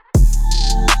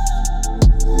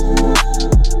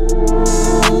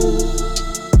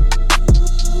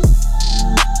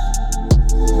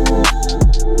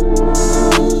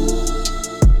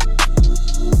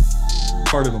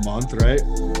month,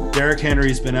 right? Derrick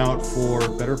Henry's been out for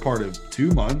better part of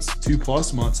 2 months,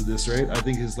 2+ months at this rate. I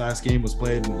think his last game was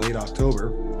played in late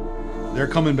October. They're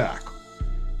coming back.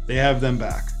 They have them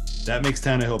back. That makes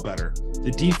Tannehill better.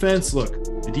 The defense, look,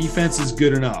 the defense is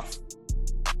good enough.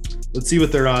 Let's see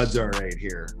what their odds are right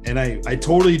here. And I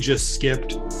totally just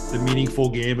skipped the meaningful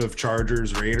game of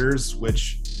Chargers-Raiders,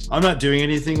 which I'm not doing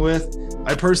anything with.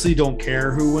 I personally don't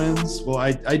care who wins. Well,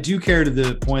 I do care to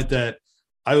the point that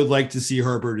I would like to see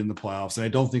Herbert in the playoffs, and I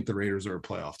don't think the Raiders are a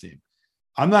playoff team.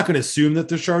 I'm not going to assume that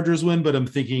the Chargers win, but I'm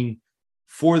thinking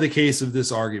for the case of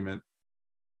this argument,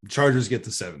 the Chargers get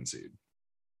the 7 seed.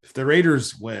 If the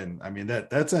Raiders win, I mean,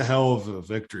 that's a hell of a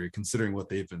victory considering what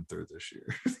they've been through this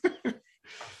year.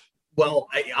 Well,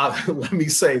 let me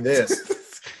say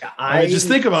this. I mean, just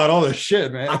think about all this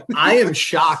shit, man. I am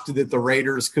shocked that the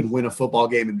Raiders could win a football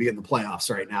game and be in the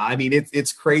playoffs right now. I mean,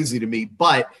 it's crazy to me.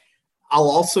 But I'll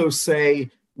also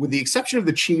say, with the exception of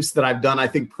the Chiefs that I've done, I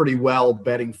think, pretty well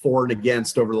betting for and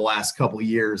against over the last couple of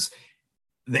years,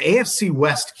 the AFC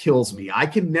West kills me. I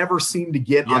can never seem to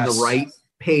get on the right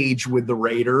page with the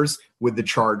Raiders, with the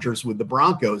Chargers, with the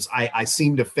Broncos. I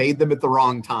seem to fade them at the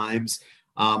wrong times.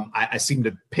 I seem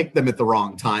to pick them at the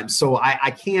wrong time. So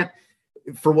I can't,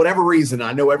 for whatever reason,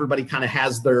 I know everybody kind of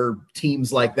has their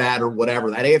teams like that or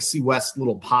whatever. That AFC West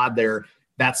little pod there,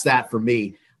 that's that for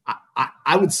me.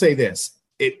 I would say this.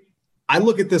 I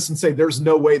look at this and say there's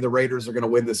no way the Raiders are going to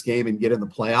win this game and get in the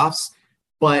playoffs.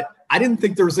 But I didn't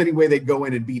think there was any way they'd go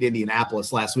in and beat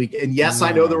Indianapolis last week. And yes,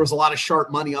 I know there was a lot of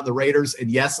sharp money on the Raiders.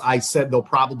 And yes, I said they'll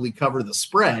probably cover the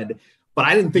spread. But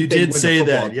I didn't think you did say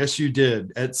that. Yes, you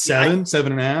did at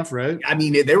 7.5, right? I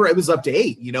mean, it was up to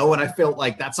 8, and I felt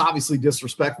like that's obviously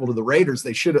disrespectful to the Raiders.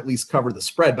 They should at least cover the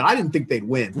spread, but I didn't think they'd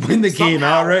win the game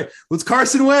outright. Well, it's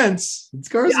Carson Wentz. It's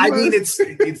Carson. I mean, it's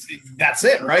that's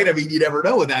it, right? I mean, you never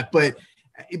know with that, but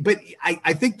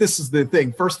I think this is the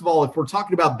thing. First of all, if we're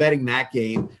talking about betting that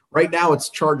game right now, it's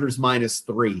Chargers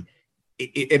 -3.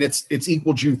 And it's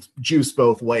equal juice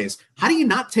both ways. How do you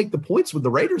not take the points with the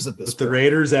Raiders at this point? The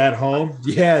Raiders at home?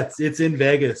 Yeah, it's in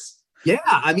Vegas. Yeah,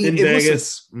 I mean, in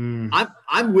Vegas.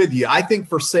 I'm with you. I think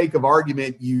for sake of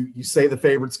argument, you say the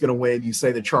favorite's going to win. You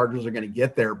say the Chargers are going to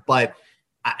get there. But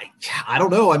I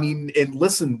don't know. I mean, and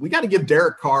listen, we got to give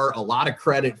Derek Carr a lot of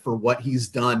credit for what he's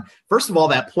done. First of all,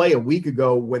 that play a week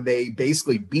ago when they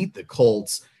basically beat the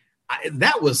Colts,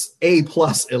 that was A+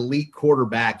 elite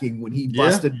quarterbacking when he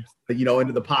busted –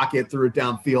 into the pocket, threw it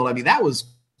downfield. I mean, that was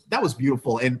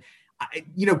beautiful. And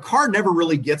Carr never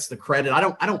really gets the credit. I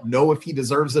don't know if he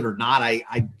deserves it or not.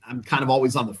 I'm kind of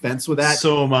always on the fence with that.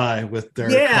 So am I with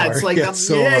Derek Carr. It's like,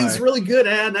 he's really good.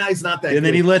 And he's not that good. And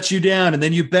then he lets you down, and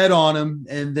then you bet on him,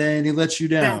 and then he lets you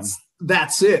down.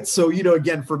 That's it. So,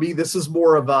 again, for me, this is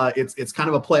more of it's kind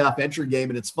of a playoff entry game.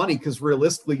 And it's funny because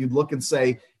realistically, you'd look and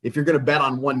say, if you're going to bet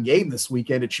on one game this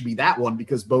weekend, it should be that one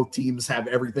because both teams have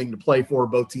everything to play for,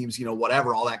 both teams,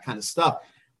 whatever, all that kind of stuff.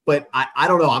 But I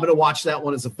don't know. I'm going to watch that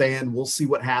one as a fan. We'll see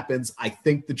what happens. I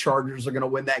think the Chargers are going to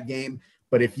win that game.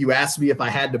 But if you ask me if I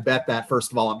had to bet that,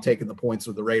 first of all, I'm taking the points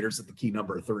with the Raiders at the key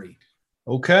number 3.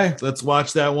 Okay, let's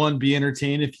watch that one. Be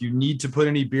entertained. If you need to put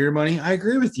any beer money, I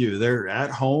agree with you. They're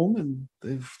at home and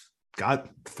they've got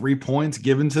 3 points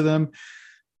given to them.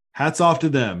 Hats off to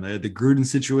them. They had the Gruden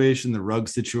situation, the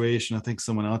Ruggs situation. I think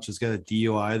someone else just got a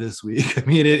DUI this week. I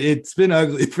mean, it's been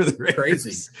ugly for the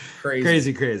Raiders.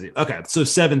 Crazy. Okay, so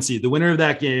 7 seed. The winner of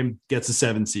that game gets a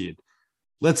 7 seed.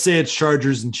 Let's say it's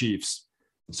Chargers and Chiefs.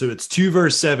 So it's 2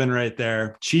 versus 7 right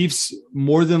there. Chiefs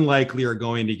more than likely are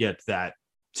going to get that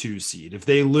 2 seed. If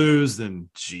they lose, then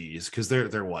geez, because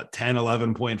they're what, 10,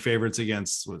 11 point favorites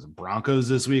against Broncos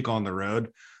this week on the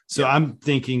road. So I'm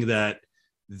thinking that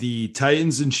the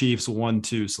Titans and Chiefs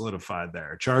 1-2 solidified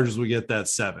there. Chargers will get that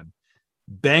 7.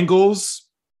 Bengals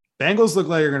look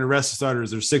like they're going to rest the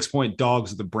starters. They're 6-point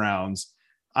dogs of the Browns.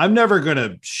 I'm never going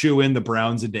to shoe in the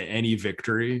Browns into any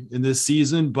victory in this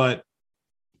season, but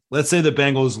let's say the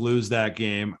Bengals lose that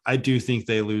game. I do think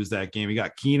they lose that game. You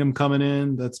got Keenum coming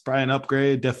in. That's probably an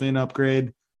upgrade, definitely an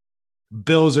upgrade.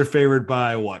 Bills are favored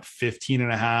by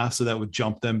 15.5. So that would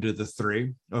jump them to the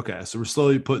 3. Okay. So we're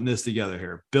slowly putting this together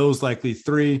here. Bills likely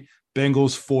 3,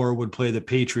 Bengals 4 would play the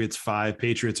Patriots 5.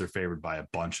 Patriots are favored by a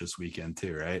bunch this weekend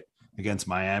too, right? Against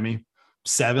Miami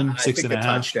 7, 6.5.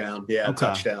 Touchdown. Yeah. Okay.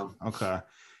 Touchdown. Okay.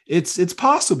 It's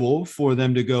possible for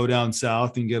them to go down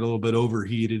south and get a little bit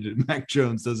overheated and Mac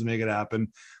Jones doesn't make it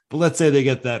happen. But let's say they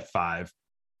get that 5.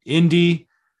 Indy,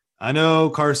 I know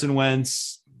Carson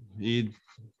Wentz, he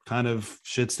kind of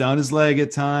shits down his leg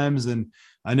at times. And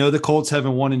I know the Colts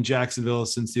haven't won in Jacksonville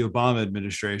since the Obama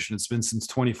administration. It's been since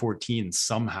 2014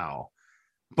 somehow.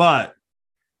 But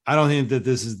I don't think that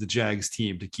this is the Jags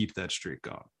team to keep that streak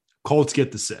going. Colts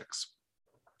get the 6.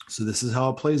 So this is how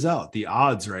it plays out. The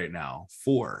odds right now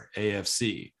for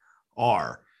AFC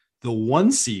are the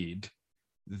 1 seed.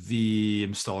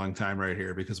 I'm stalling time right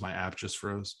here because my app just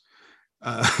froze.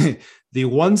 The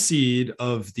 1 seed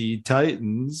of the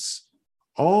Titans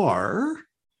are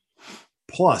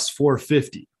plus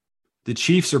 450. The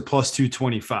Chiefs are plus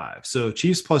 225. So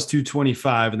Chiefs plus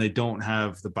 225, and they don't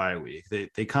have the bye week.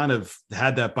 They kind of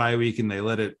had that bye week and they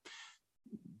let it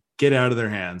get out of their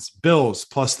hands. Bills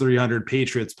plus 300,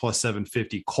 Patriots plus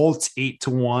 750, Colts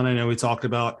 8-1. I know we talked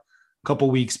about a couple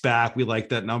weeks back. We like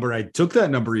that number. I took that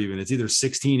number even. It's either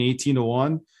 16,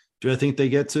 18-1. Do I think they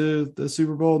get to the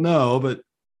Super Bowl? No, but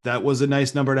that was a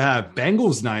nice number to have.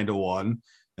 Bengals 9-1,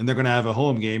 and they're going to have a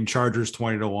home game. Chargers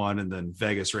 20-1, and then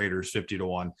Vegas Raiders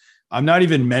 50-1. I'm not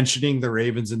even mentioning the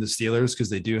Ravens and the Steelers because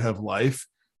they do have life,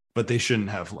 but they shouldn't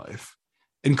have life.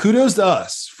 And kudos to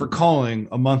us for calling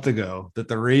a month ago that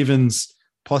the Ravens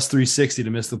plus 360 to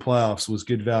miss the playoffs was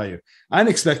good value. I didn't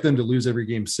expect them to lose every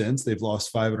game since. They've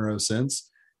lost 5 in a row since,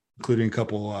 including a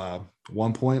couple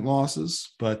 1-point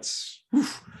losses. But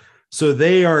so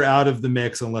they are out of the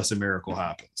mix unless a miracle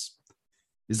happens.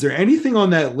 Is there anything on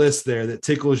that list there that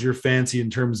tickles your fancy in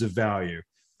terms of value?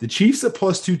 The Chiefs at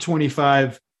plus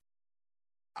 225,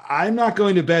 I'm not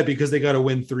going to bet because they got to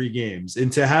win 3 games.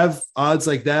 And to have odds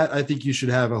like that, I think you should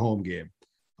have a home game.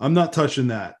 I'm not touching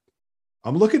that.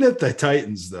 I'm looking at the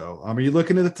Titans, though. Are you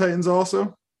looking at the Titans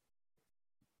also?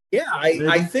 Yeah,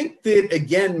 I think that,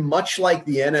 again, much like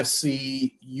the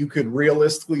NFC, you could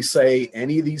realistically say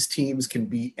any of these teams can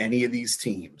beat any of these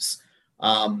teams.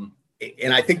 And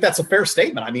I think that's a fair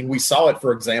statement. I mean, we saw it,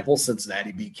 for example,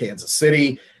 Cincinnati beat Kansas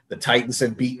City. The Titans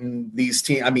have beaten these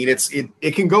teams. I mean,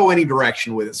 it can go any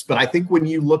direction with this, but I think when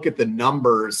you look at the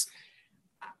numbers,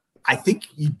 I think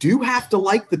you do have to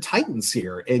like the Titans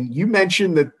here. And you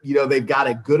mentioned that, they've got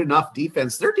a good enough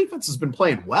defense. Their defense has been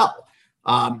playing well.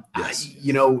 Yes.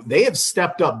 They have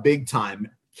stepped up big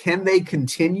time. Can they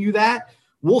continue that?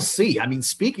 We'll see. I mean,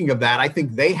 speaking of that, I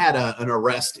think they had an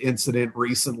arrest incident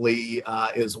recently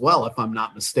as well, if I'm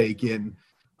not mistaken.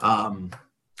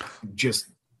 Just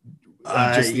the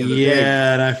other day.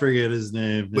 And I forget his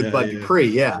name. With Bud Dupree,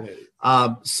 yeah.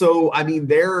 So, I mean,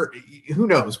 who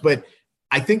knows? But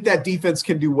I think that defense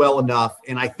can do well enough,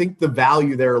 and I think the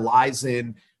value there lies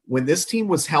in when this team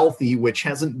was healthy, which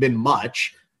hasn't been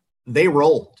much, they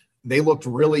rolled. They looked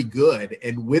really good,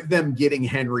 and with them getting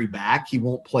Henry back, he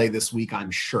won't play this week, I'm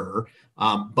sure,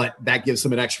 but that gives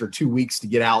him an extra 2 weeks to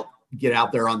get out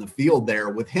there on the field there.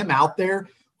 With him out there,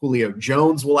 Julio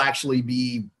Jones will actually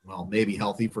be, maybe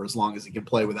healthy for as long as he can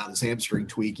play without his hamstring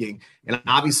tweaking. And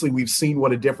obviously we've seen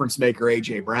what a difference maker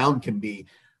A.J. Brown can be.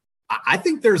 I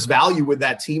think there's value with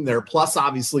that team there. Plus,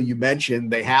 obviously, you mentioned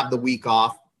they have the week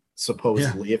off,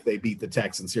 supposedly, if they beat the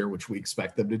Texans here, which we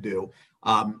expect them to do.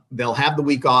 They'll have the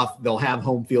week off. They'll have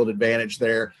home field advantage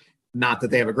there. Not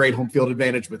that they have a great home field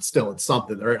advantage, but still it's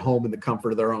something. They're at home in the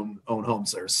comfort of their own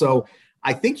homes there. So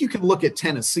I think you can look at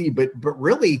Tennessee, but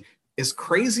really, as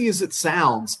crazy as it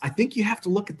sounds, I think you have to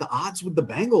look at the odds with the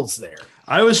Bengals there.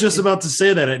 I was just about to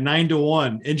say that at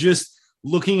 9-1, and just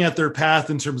looking at their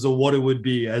path in terms of what it would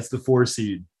be as the 4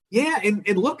 seed. Yeah,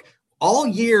 and look, all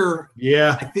year,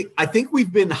 I think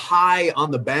we've been high on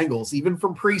the Bengals. Even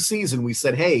from preseason, we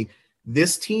said, hey,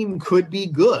 this team could be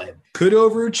good. Could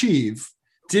overachieve.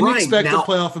 Didn't expect now, a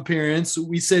playoff appearance.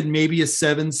 We said maybe a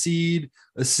 7 seed,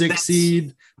 a 6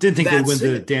 seed. Didn't think they'd win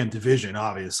the damn division,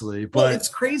 obviously. But it's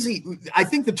crazy. I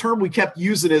think the term we kept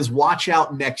using is watch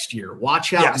out next year.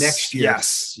 Watch out next year.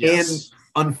 Yes.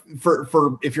 And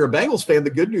for if you're a Bengals fan, the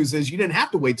good news is you didn't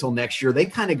have to wait till next year. They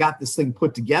kind of got this thing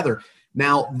put together.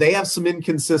 Now, they have some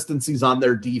inconsistencies on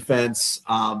their defense.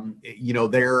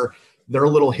 They're a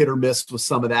little hit or miss with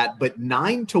some of that, but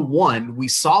 9-1, we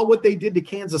saw what they did to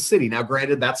Kansas City. Now,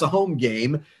 granted, that's a home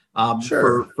game.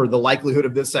 Sure. For the likelihood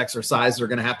of this exercise, they're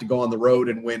going to have to go on the road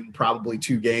and win probably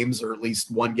 2 games or at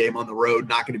least 1 game on the road.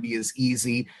 Not going to be as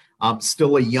easy.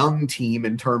 Still a young team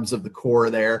in terms of the core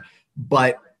there,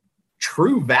 but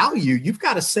true value, you've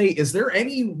got to say, is there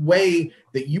any way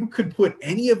that you could put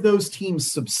any of those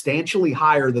teams substantially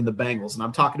higher than the Bengals? And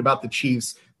I'm talking about the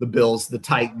Chiefs, the Bills, the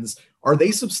Titans. Are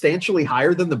they substantially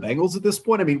higher than the Bengals at this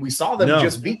point? I mean, we saw them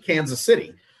just beat Kansas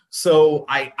City. So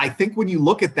I think when you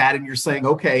look at that and you're saying,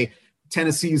 okay,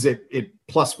 Tennessee's at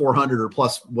plus 400 or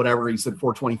plus whatever, he said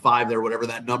 425 there, whatever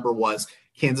that number was.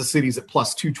 Kansas City's at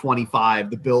plus 225.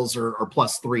 The Bills are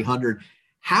plus 300.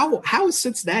 How is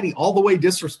Cincinnati all the way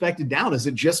disrespected down? Is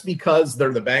it just because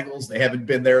they're the Bengals? They haven't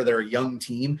been there. They're a young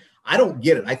team. I don't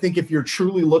get it. I think if you're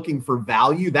truly looking for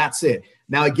value, that's it.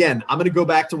 Now, again, I'm going to go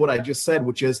back to what I just said,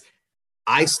 which is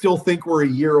I still think we're a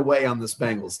year away on this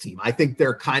Bengals team. I think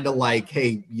they're kind of like,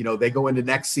 hey, they go into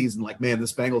next season like, man,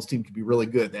 this Bengals team could be really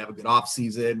good. They have a good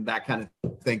offseason, that kind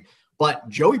of thing. But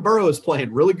Joey Burrow is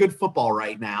playing really good football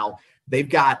right now. They've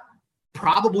got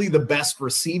probably the best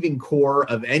receiving core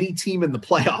of any team in the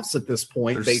playoffs at this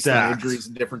point, They're based stacked. on injuries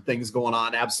and different things going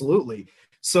on. Absolutely.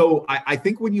 So I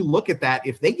think when you look at that,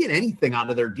 if they get anything out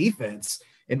of their defense,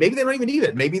 and maybe they don't even need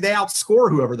it, maybe they outscore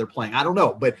whoever they're playing. I don't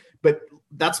know. But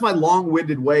that's my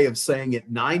long-winded way of saying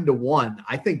it. 9-1.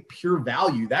 I think pure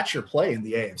value, that's your play in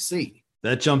the AFC.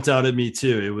 That jumped out at me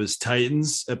too. It was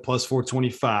Titans at plus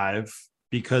 425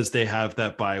 because they have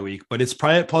that bye week, but it's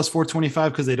probably at plus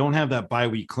 425 because they don't have that bye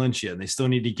week clinch yet. And they still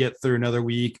need to get through another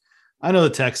week. I know the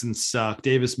Texans suck.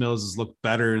 Davis Mills has looked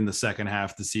better in the second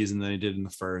half of the season than he did in the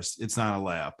first. It's not a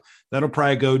layup. That'll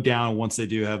probably go down once they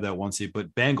do have that one seed,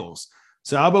 but Bengals.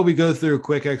 So how about we go through a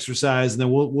quick exercise and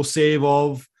then we'll save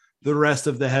all of the rest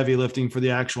of the heavy lifting for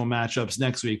the actual matchups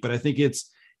next week. But I think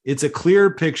it's a clear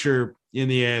picture in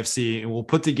the AFC, and we'll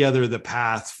put together the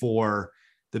path for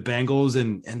the Bengals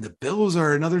and the Bills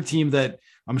are another team that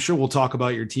I'm sure we'll talk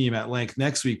about your team at length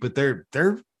next week, but they're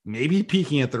maybe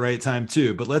peaking at the right time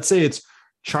too. But let's say it's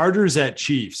Chargers at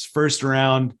Chiefs first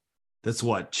round. That's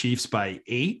what, Chiefs by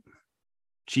 8,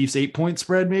 Chiefs 8-point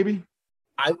spread. Maybe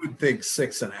I would think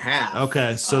 6.5.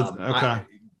 Okay. So,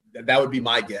 that would be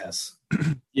my guess.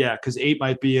 Yeah. Cause 8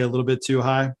 might be a little bit too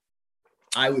high.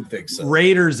 I would think so.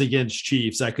 Raiders against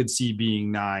Chiefs, I could see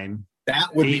being 9.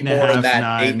 That would be more in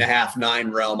that 8.5,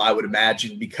 9 realm, I would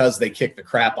imagine, because they kicked the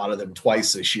crap out of them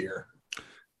twice this year.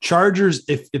 Chargers,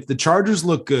 if the Chargers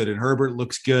look good and Herbert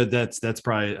looks good, that's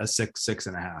probably a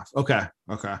 6.5.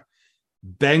 Okay.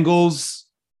 Bengals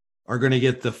are going to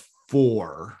get the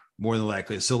 4 more than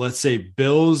likely. So let's say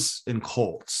Bills and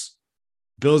Colts.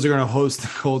 Bills are going to host the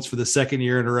Colts for the second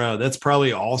year in a row. That's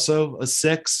probably also a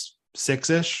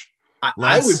 6-ish.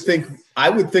 I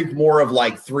would think more of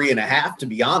like 3.5, to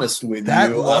be honest with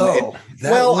that you. Low.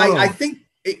 I think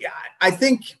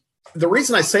the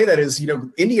reason I say that is,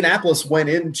 Indianapolis went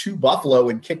into Buffalo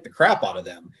and kicked the crap out of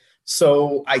them.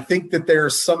 So I think that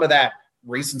there's some of that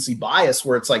recency bias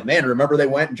where it's like, man, remember they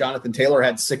went and Jonathan Taylor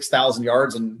had 6,000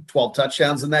 yards and 12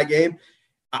 touchdowns in that game.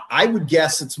 I would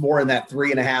guess it's more in that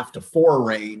 3.5 to 4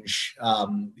 range,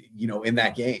 in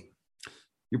that game.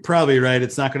 You're probably right.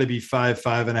 It's not going to be 5,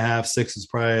 5.5, 6 is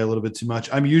probably a little bit too much.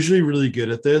 I'm usually really good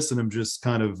at this, and I'm just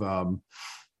kind of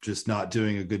just not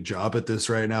doing a good job at this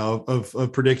right now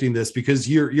of predicting this because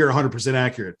you're 100%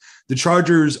 accurate. The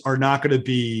Chargers are not going to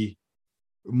be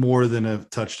more than a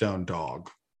touchdown dog.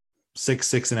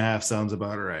 6.5 sounds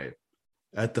about right.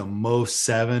 At the most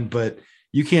 7, but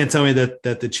you can't tell me that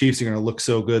the Chiefs are going to look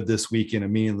so good this week in a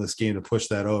meaningless game to push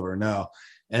that over. No.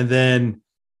 And then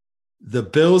the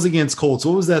Bills against Colts.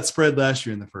 What was that spread last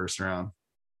year in the first round?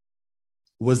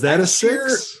 Was that a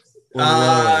 6?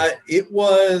 It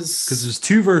was, because there's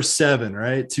 2 versus 7,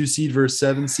 right? 2 seed versus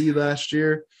 7 seed last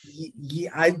year.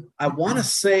 Yeah, I want to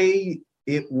say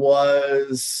it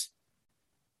was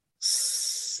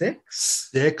 6.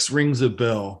 6 rings a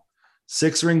bell.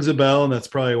 6 rings a bell, and that's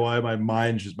probably why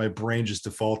my brain just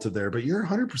defaulted there. But you're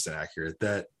 100% accurate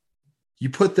that you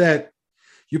put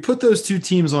those 2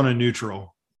 teams on a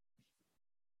neutral.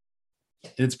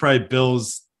 It's probably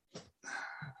Bills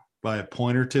by a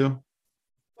point or 2.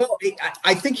 Well,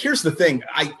 I think here's the thing.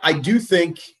 I do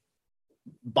think,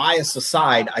 bias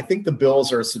aside, I think the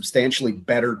Bills are a substantially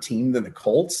better team than the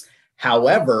Colts.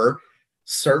 However,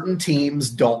 certain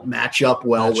teams don't match up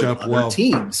well with other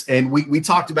teams. And we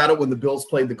talked about it when the Bills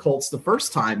played the Colts the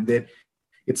first time, that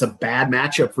it's a bad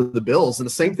matchup for the Bills. And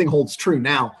the same thing holds true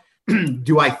now.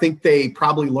 Do I think they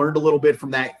probably learned a little bit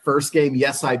from that first game?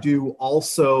 Yes, I do.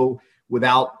 Also,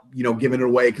 without giving it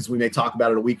away, because we may talk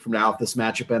about it a week from now if this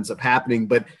matchup ends up happening.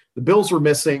 But the Bills were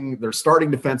missing their starting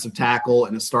defensive tackle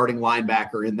and a starting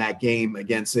linebacker in that game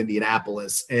against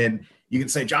Indianapolis. And you can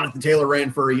say Jonathan Taylor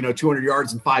ran for 200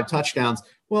 yards and 5 touchdowns.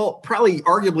 Well, probably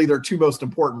arguably their 2 most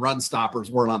important run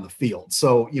stoppers weren't on the field.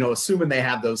 So, assuming they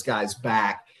have those guys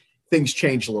back, things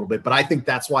change a little bit. But I think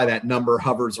that's why that number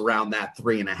hovers around that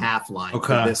 3.5 line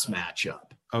for this matchup.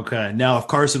 Okay. Now, if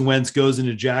Carson Wentz goes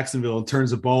into Jacksonville and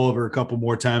turns the ball over a couple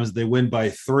more times, they win by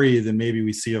 3, then maybe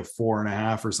we see a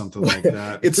 4.5 or something like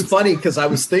that. It's funny because I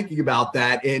was thinking about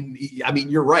that. And I mean,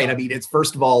 you're right. I mean, it's,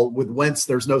 first of all, with Wentz,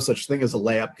 there's no such thing as a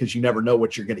layup because you never know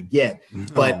what you're going to get.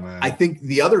 But I think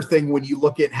the other thing, when you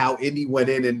look at how Indy went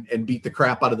in and beat the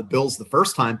crap out of the Bills the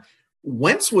first time,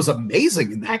 Wentz was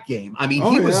amazing in that game. I mean,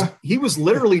 he was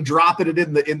literally dropping it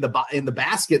in the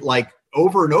basket like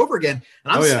over and over again.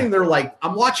 And I'm Oh, yeah. sitting there like,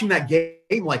 I'm watching that game.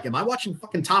 Like, am I watching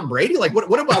fucking Tom Brady? Like,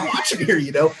 what am I watching here?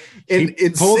 You know, and he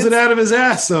pulls it out of his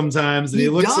ass sometimes, and he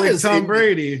looks like Tom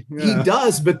Brady. Yeah. He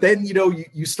does, but then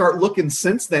you start looking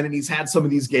since then, and he's had some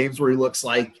of these games where he looks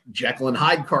like Jekyll and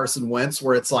Hyde Carson Wentz,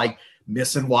 where it's like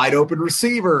missing wide open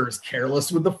receivers, careless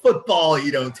with the football,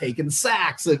 taking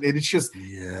sacks, and it's just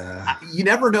you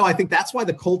never know. I think that's why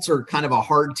the Colts are kind of a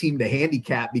hard team to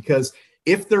handicap, because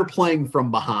if they're playing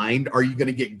from behind, are you going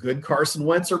to get good Carson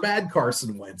Wentz or bad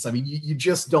Carson Wentz? I mean, you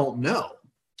just don't know.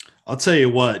 I'll tell you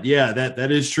what. Yeah,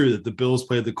 that is true that the Bills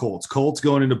played the Colts. Colts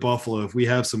going into Buffalo, if we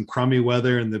have some crummy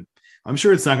weather I'm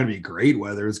sure it's not going to be great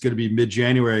weather. It's going to be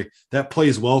mid-January. That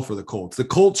plays well for the Colts. The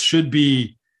Colts should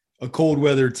be a cold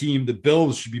weather team. The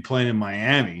Bills should be playing in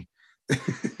Miami.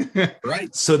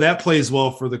 Right. So that plays well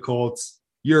for the Colts.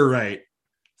 You're right.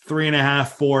 3.5,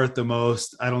 4 at the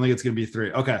most. I don't think it's going to be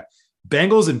 3. Okay.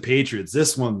 Bengals and Patriots.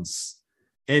 This one's,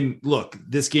 and look,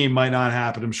 this game might not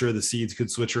happen. I'm sure the seeds could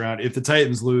switch around. If the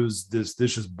Titans lose, this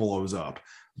just blows up.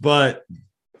 But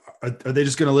are they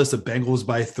just going to list the Bengals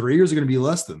by 3, or is it going to be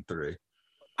less than 3?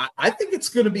 I think it's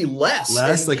going to be less.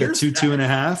 Like a 2.5,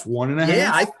 1.5.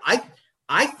 Yeah,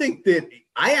 I think that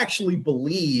I actually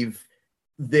believe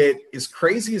that, as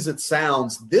crazy as it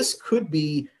sounds, this could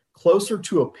be closer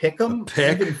to a pick'em,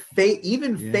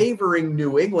 even favoring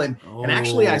New England. Oh. And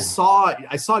actually, I saw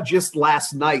just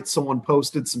last night someone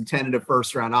posted some tentative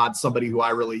first round odds. Somebody who I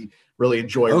really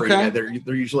enjoy reading.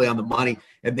 They're usually on the money,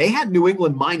 and they had New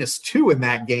England -2 in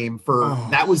that game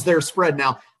that was their spread.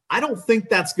 Now, I don't think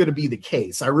that's going to be the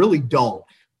case. I really don't.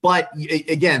 But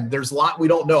again, there's a lot we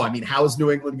don't know. I mean, how is New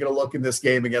England going to look in this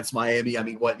game against Miami? I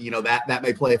mean, that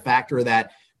may play a factor of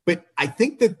that. But I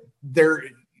think that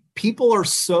people are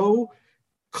so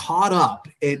caught up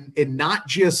in not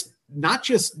just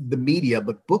the media,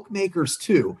 but bookmakers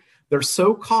too. They're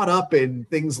so caught up in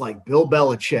things like Bill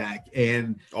Belichick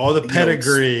and all the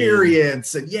pedigree,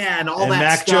 experience, and all that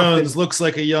Mac stuff. Jones looks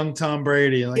like a young Tom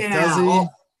Brady. Does he?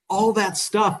 All that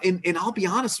stuff. And I'll be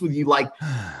honest with you,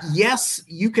 yes,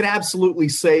 you could absolutely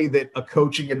say that a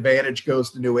coaching advantage goes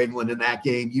to New England in that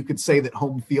game. You could say that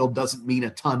home field doesn't mean a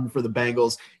ton for the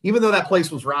Bengals, even though that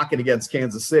place was rocking against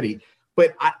Kansas City.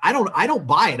 But I don't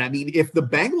buy it. I mean, if the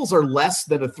Bengals are less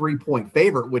than a 3-point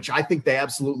favorite, which I think they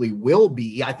absolutely will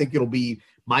be, I think it'll be,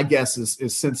 my guess is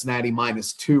Cincinnati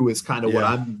 -2 is kind of what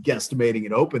I'm guesstimating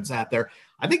it opens at there.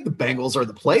 I think the Bengals are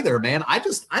the play there, man. I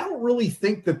don't really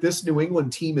think that this New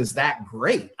England team is that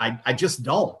great. I just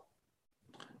don't.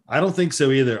 I don't think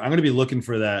so either. I'm going to be looking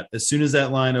for that as soon as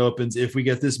that line opens. If we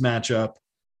get this matchup,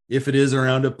 if it is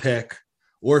around a pick,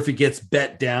 or if it gets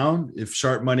bet down, if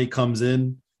sharp money comes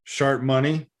in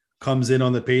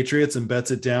on the Patriots and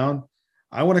bets it down,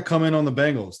 I want to come in on the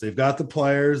Bengals. They've got the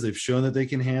players. They've shown that they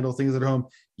can handle things at home.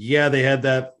 Yeah, they had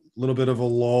that little bit of a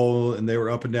lull and they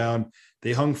were up and down.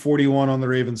 They hung 41 on the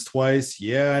Ravens twice.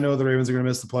 Yeah, I know the Ravens are going to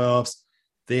miss the playoffs.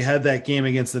 They had that game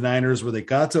against the Niners where they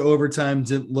got to overtime,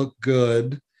 didn't look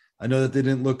good. I know that they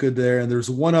didn't look good there. And there's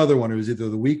one other one. It was either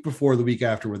the week before or the week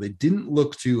after where they didn't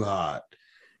look too hot.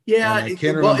 Yeah, and I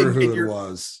can't remember who it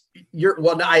was.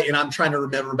 I'm trying to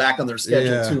remember back on their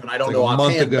schedule too, and I don't know. A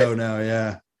month ago now,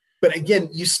 yeah. But again,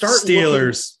 you start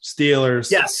Steelers.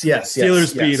 Yes.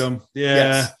 Steelers beat them. Yeah.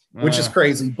 Yes. Which is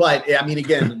crazy. But I mean,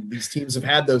 again, these teams have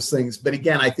had those things. But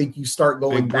again, I think you start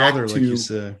going back to,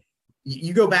 like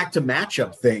you go back to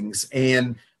matchup things.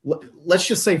 And let's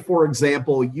just say, for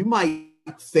example, you may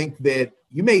think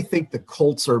the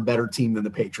Colts are a better team than the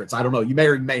Patriots. I don't know. You may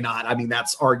or may not. I mean,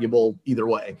 that's arguable either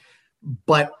way.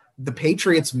 But the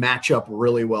Patriots match up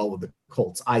really well with the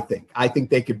Colts, I think. I think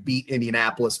they could beat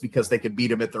Indianapolis because they could beat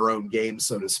them at their own game,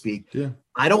 so to speak. Yeah.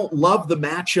 I don't love the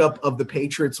matchup of the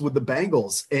Patriots with the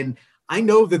Bengals. And I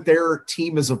know that their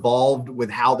team has evolved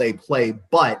with how they play,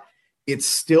 but it's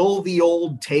still the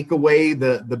old take away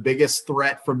the biggest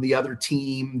threat from the other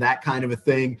team, that kind of a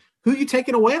thing. Who are you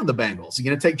taking away on the Bengals? You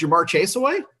going to take Jamar Chase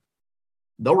away?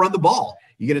 They'll run the ball.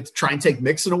 You're going to try and take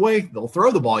Mixon away? They'll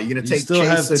throw the ball. You're going to take still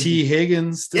Chase have T.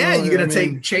 Higgins. You're going to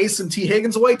take Chase and T.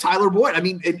 Higgins away, Tyler Boyd. I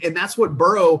mean, and that's what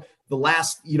Burrow, the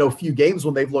last few games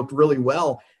when they've looked really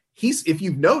well, if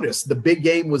you've noticed, the big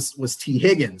game was T.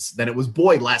 Higgins. Then it was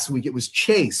Boyd. Last week it was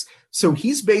Chase. So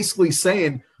he's basically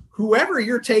saying, whoever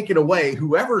you're taking away,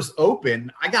 whoever's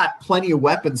open, I got plenty of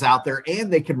weapons out there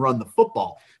and they can run the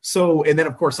football. So, and then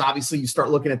of course, obviously you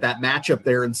start looking at that matchup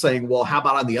there and saying, well, how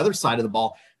about on the other side of the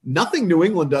ball? Nothing New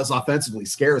England does offensively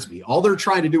scares me. All they're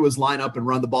trying to do is line up and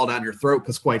run the ball down your throat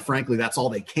because quite frankly, that's all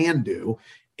they can do.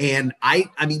 And I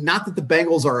mean, not that the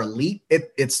Bengals are elite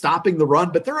at stopping the run,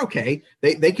 but they're okay.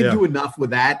 They can do enough with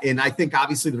that. And I think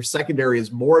obviously their secondary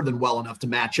is more than well enough to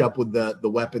match up with the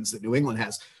weapons that New England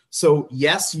has. So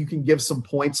yes, you can give some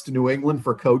points to New England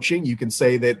for coaching. You can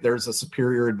say that there's a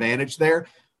superior advantage there,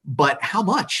 but how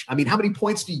much? I mean, how many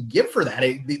points do you give for that?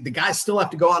 The guys still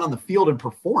have to go out on the field and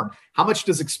perform. How much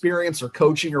does experience or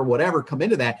coaching or whatever come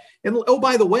into that? And oh,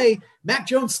 by the way, Mac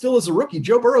Jones still is a rookie.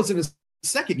 Joe Burrow's in his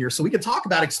second year, so we can talk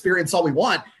about experience all we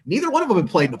want. Neither one of them have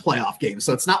played in a playoff game,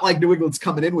 so it's not like New England's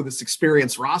coming in with this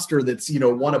experienced roster that's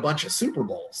won a bunch of Super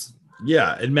Bowls.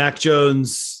 Yeah, and Mac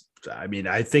Jones, I mean,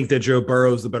 I think that Joe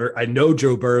Burrow's the better. I know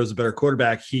Joe Burrow's a better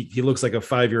quarterback. He looks like a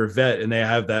 5-year vet, and they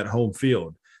have that home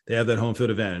field. They have that home field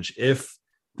advantage. If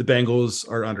the Bengals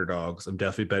are underdogs, I'm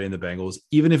definitely betting the Bengals.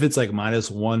 Even if it's like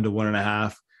 -1 to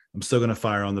 1.5, I'm still going to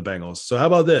fire on the Bengals. So how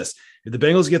about this? If the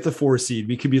Bengals get the 4 seed,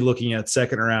 we could be looking at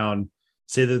second round.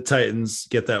 Say that the Titans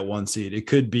get that 1 seed. It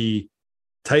could be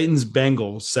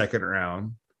Titans-Bengals second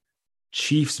round,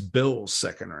 Chiefs-Bills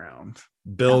second round,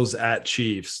 Bills at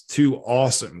Chiefs. 2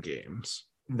 awesome games.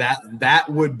 That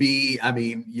would be, I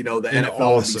mean, the NFL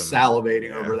awesome. Would be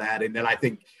salivating over that. And then I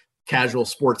think casual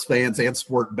sports fans and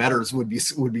sport bettors would be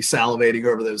salivating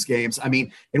over those games. I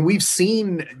mean, and we've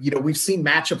seen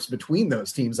matchups between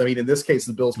those teams. I mean, in this case,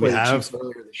 the Bills played the Chiefs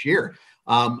earlier this year.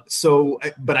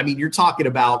 But I mean, you're talking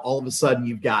about all of a sudden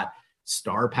you've got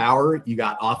star power, you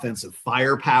got offensive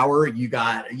firepower, you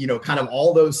got, kind of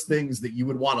all those things that you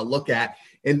would want to look at.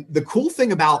 And the cool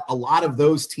thing about a lot of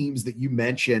those teams that you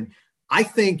mentioned, I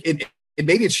think and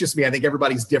maybe it's just me, I think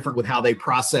everybody's different with how they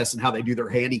process and how they do their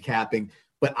handicapping,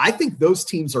 but I think those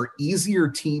teams are easier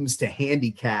teams to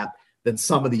handicap than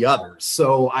some of the others.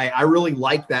 So I really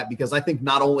like that because I think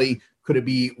not only could it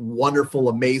be wonderful,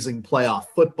 amazing playoff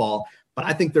football, but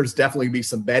I think there's definitely be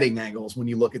some betting angles when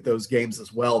you look at those games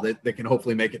as well that can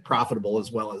hopefully make it profitable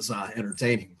as well as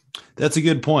entertaining. That's a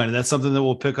good point. And that's something that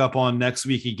we'll pick up on next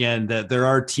week again, that there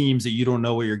are teams that you don't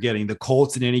know what you're getting. The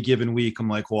Colts in any given week, I'm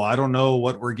like, well, I don't know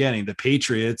what we're getting. The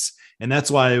Patriots. And that's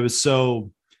why it was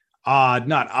so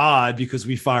not odd because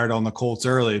we fired on the Colts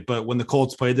early, but when the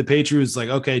Colts played the Patriots, like,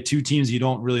 okay, 2 teams you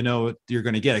don't really know what you're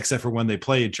going to get except for when they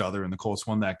play each other and the Colts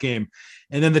won that game.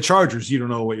 And then the Chargers, you don't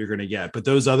know what you're going to get, but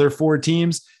those other 4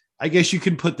 teams, I guess you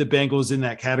can put the Bengals in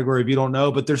that category if you don't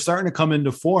know, but they're starting to come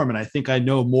into form. And I think I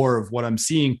know more of what I'm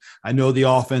seeing. I know the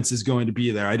offense is going to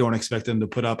be there. I don't expect them to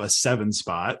put up a 7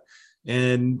 spot.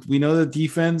 And we know that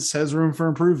defense has room for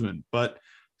improvement, but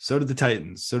so did the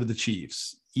Titans, so did the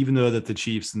Chiefs, even though that the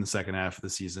Chiefs in the second half of the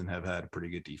season have had a pretty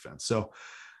good defense. So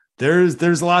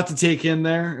there's a lot to take in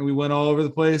there, and we went all over the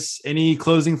place. Any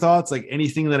closing thoughts, like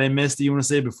anything that I missed that you want to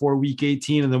say before week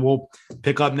 18, and then we'll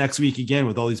pick up next week again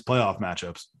with all these playoff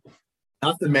matchups?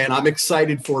 Nothing, man. I'm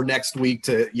excited for next week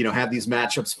to, have these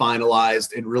matchups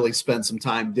finalized and really spend some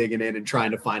time digging in and trying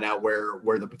to find out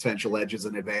where the potential edges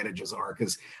and advantages are.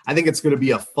 Because I think it's going to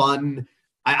be a fun –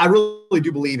 I really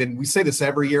do believe, and we say this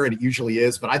every year, and it usually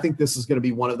is, but I think this is going to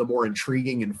be one of the more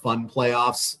intriguing and fun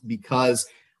playoffs because,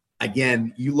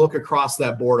 again, you look across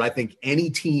that board, I think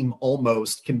any team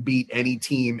almost can beat any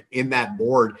team in that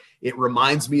board. It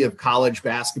reminds me of college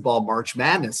basketball March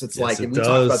Madness. It's like, and we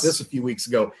talked about this a few weeks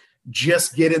ago,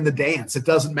 just get in the dance. It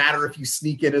doesn't matter if you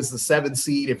sneak in as the 7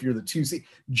 seed, if you're the 2 seed,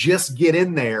 just get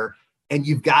in there and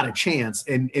you've got a chance.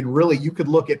 And really you could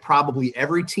look at probably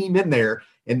every team in there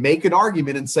and make an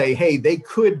argument and say, hey, they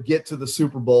could get to the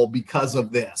Super Bowl because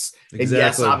of this. Exactly. And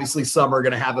yes, obviously some are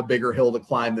going to have a bigger hill to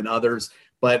climb than others,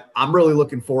 but I'm really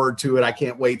looking forward to it. I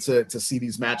can't wait to see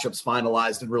these matchups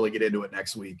finalized and really get into it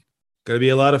next week. Going to be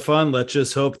a lot of fun. Let's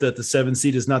just hope that the 7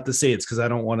 seed is not the Saints, because I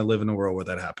don't want to live in a world where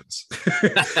that happens.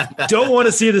 Don't want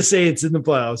to see the Saints in the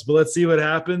playoffs, but let's see what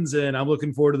happens. And I'm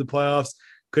looking forward to the playoffs.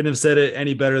 Couldn't have said it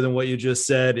any better than what you just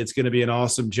said. It's going to be an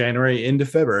awesome January into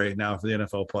February now for the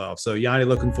NFL playoffs. So Yanni,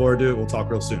 looking forward to it. We'll talk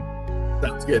real soon.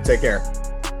 Sounds good. Take care.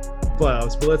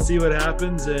 Playoffs, but let's see what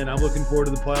happens. And I'm looking forward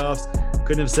to the playoffs.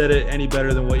 Couldn't have said it any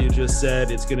better than what you just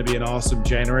said. It's going to be an awesome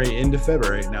January into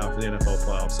February now for the NFL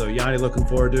playoffs. So Yanni, looking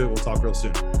forward to it. We'll talk real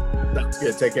soon. Sounds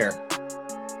good. Take care.